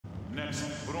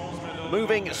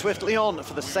Moving swiftly on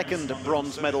for the second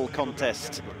bronze medal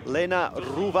contest. Lenia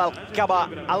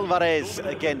Ruvalcaba Alvarez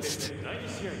against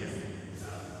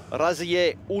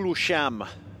Raziye Ulusham.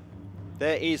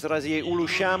 There is Raziye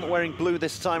Ulusham wearing blue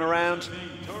this time around,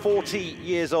 40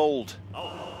 years old.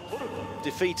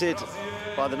 Defeated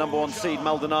by the #1 seed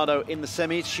Maldonado in the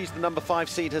semis. She's the #5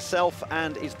 seed herself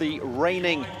and is the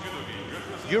reigning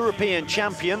European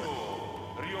champion.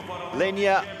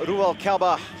 Lenia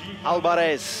Ruvalcaba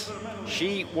Alvarez.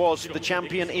 She was the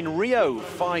champion in Rio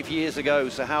 5 years ago,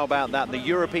 so how about that? The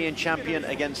European champion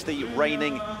against the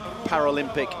reigning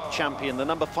Paralympic champion. The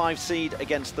 #5 seed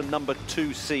against the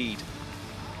 #2 seed.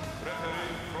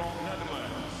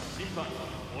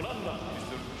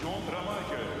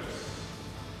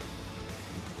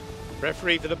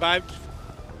 Referee for the bout,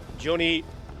 Johnny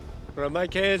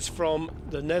Ramakers from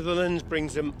the Netherlands,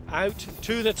 brings them out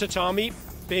to the tatami,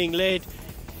 being led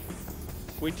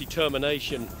with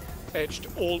determination etched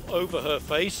all over her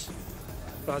face.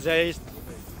 Raziye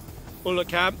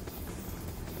Ulusham.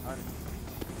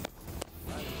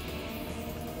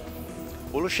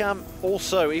 Ulusham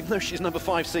also, even though she's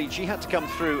 #5 seed, she had to come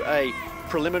through a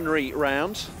preliminary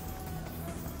round,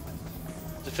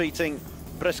 defeating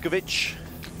Breskovic.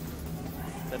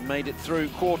 Then made it through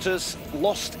quarters,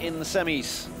 lost in the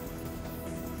semis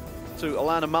to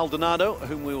Alana Maldonado,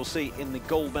 whom we will see in the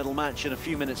gold medal match in a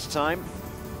few minutes' time.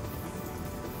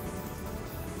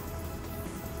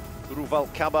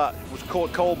 Ruvalcaba was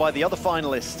caught cold by the other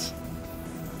finalists,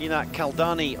 Ina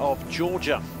Kaldani of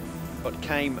Georgia, but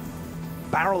came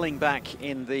barreling back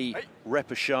in the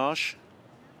repechage.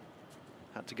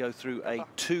 Had to go through a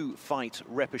 2-fight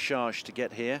repechage to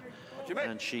get here,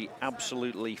 and she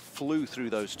absolutely flew through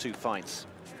those 2 fights.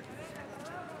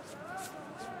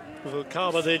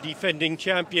 Ruvalcaba, the defending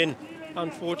champion,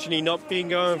 unfortunately not being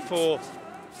going for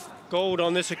gold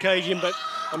on this occasion, but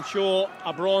I'm sure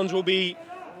a bronze will be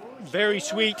very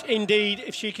sweet indeed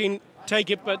if she can take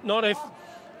it, but not if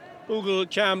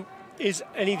Ulusham is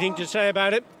anything to say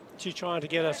about it. She's trying to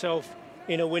get herself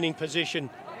in a winning position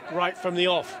right from the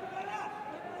off.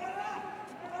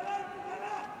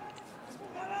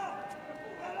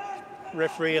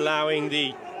 Referee allowing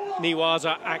the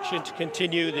Niwaza action to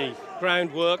continue, the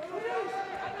groundwork.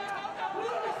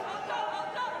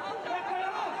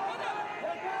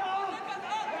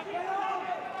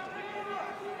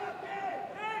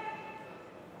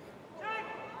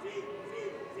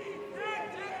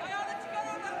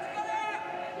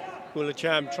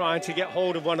 Ulusham trying to get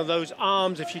hold of one of those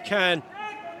arms if she can,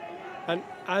 and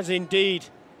as indeed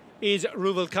is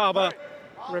Ruvalcaba.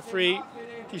 Referee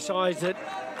decides that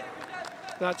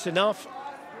that's enough.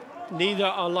 Neither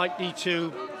are likely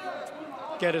to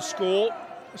get a score,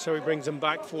 so he brings them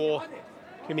back for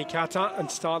Kimikata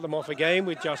and start them off again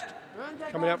with just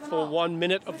coming up for 1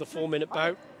 minute of the 4-minute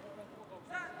bout.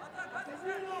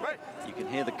 You can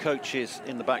hear the coaches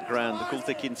in the background. The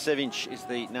Gultekin Sevinç is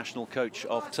the national coach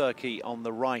of Turkey on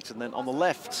the right, and then on the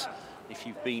left, if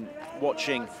you've been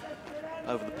watching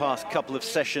over the past couple of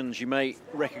sessions, you may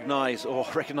recognize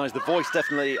the voice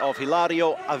definitely of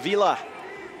Hilario Avila,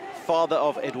 father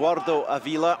of Eduardo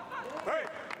Avila,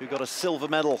 who got a silver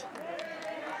medal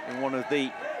in one of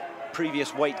the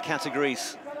previous weight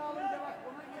categories.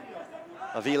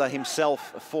 Avila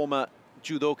himself, a former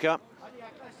judoka,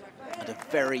 and a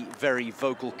very, very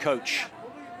vocal coach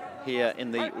here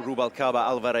in the Ruvalcaba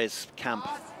Alvarez camp.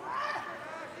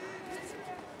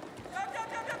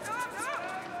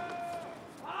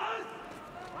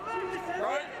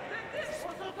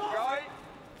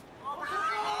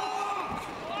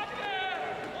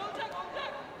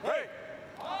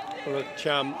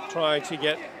 Ulusham trying to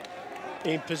get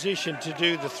in position to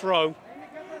do the throw.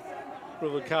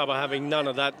 Ruvalcaba having none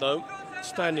of that though,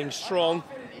 standing strong.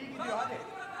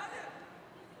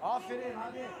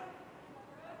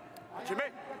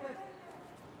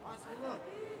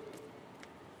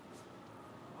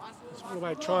 It's all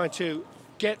about trying to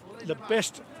get the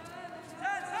best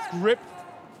grip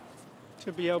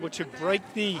to be able to break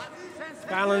the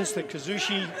balance, the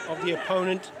kazushi of the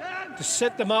opponent, to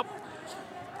set them up.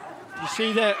 You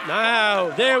see that? Now,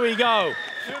 there we go.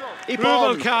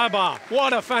 Ruvalcaba,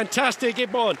 what a fantastic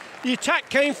ippon. The attack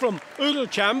came from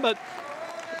Ulusham, but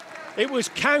it was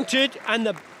countered and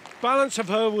the balance of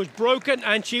her was broken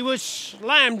and she was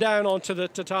slammed down onto the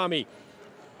tatami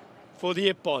for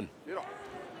the ippon.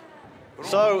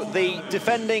 So the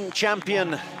defending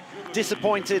champion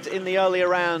disappointed in the earlier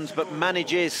rounds, but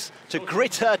manages to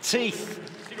grit her teeth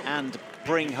and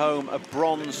bring home a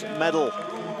bronze medal.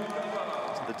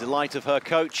 To the delight of her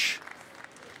coach.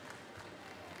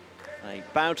 A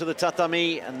bow to the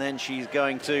tatami, and then she's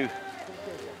going to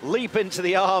leap into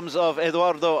the arms of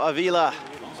Eduardo Avila.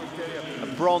 A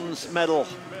bronze medal.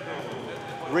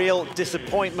 Real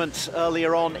disappointment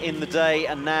earlier on in the day,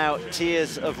 and now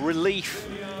tears of relief,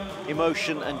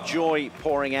 emotion and joy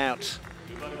pouring out.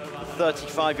 The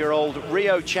 35-year-old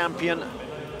Rio champion.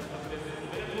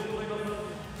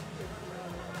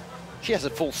 She has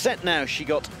a full set now. She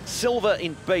got silver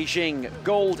in Beijing,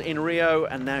 gold in Rio,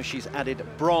 and now she's added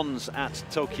bronze at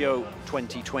Tokyo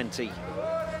 2020.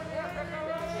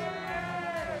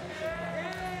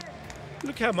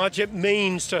 Look how much it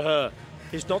means to her.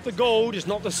 It's not the gold, it's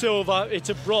not the silver, it's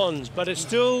a bronze, but it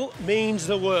still means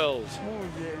the world.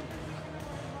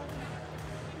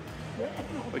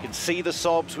 We can see the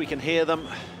sobs, we can hear them.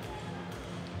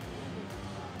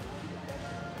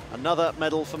 Another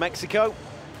medal for Mexico,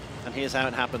 and here's how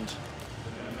it happened.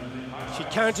 She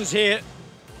counters here,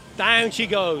 down she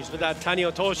goes with that Tani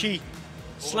Otoshi,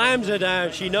 slams her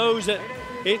down. She knows that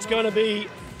it's going to be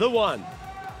the one.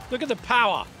 Look at the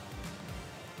power.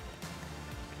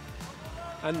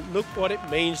 And look what it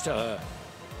means to her.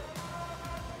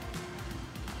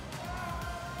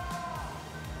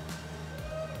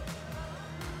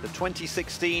 The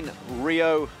 2016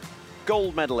 Rio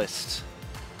gold medalist.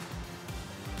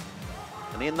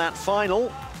 And in that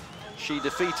final, she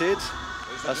defeated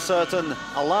a certain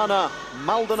Alana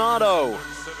Maldonado.